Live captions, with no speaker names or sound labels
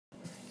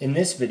In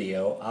this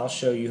video, I'll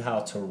show you how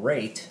to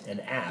rate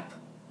an app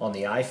on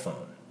the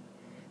iPhone.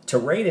 To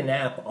rate an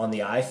app on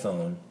the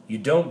iPhone, you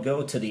don't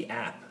go to the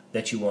app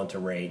that you want to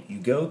rate. You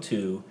go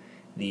to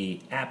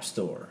the App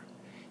Store.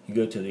 You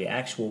go to the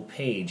actual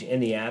page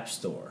in the App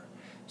Store.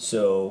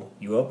 So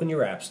you open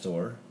your App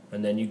Store,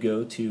 and then you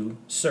go to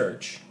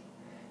Search,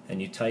 and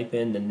you type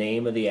in the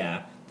name of the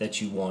app that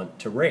you want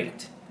to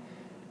rate.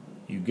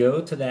 You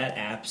go to that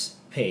app's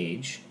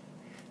page.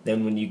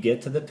 Then when you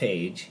get to the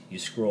page, you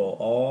scroll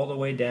all the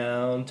way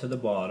down to the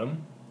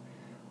bottom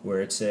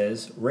where it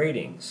says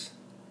Ratings.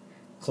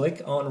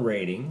 Click on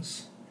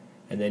Ratings,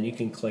 and then you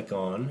can click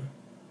on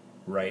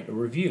Write a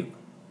Review.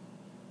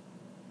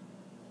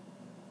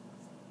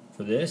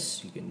 For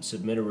this, you can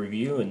submit a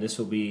review, and this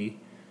will be,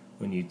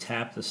 when you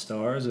tap the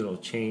stars, it'll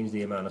change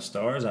the amount of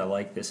stars. I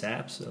like this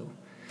app, so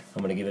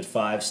I'm going to give it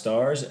 5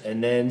 stars.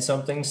 And then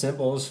something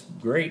simple is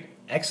great,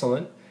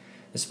 excellent.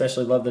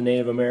 Especially love the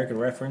Native American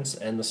reference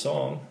and the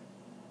song.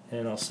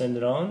 And I'll send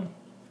it on.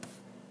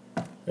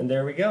 And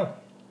there we go.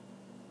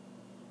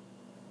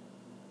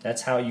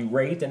 That's how you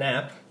rate an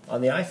app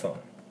on the iPhone.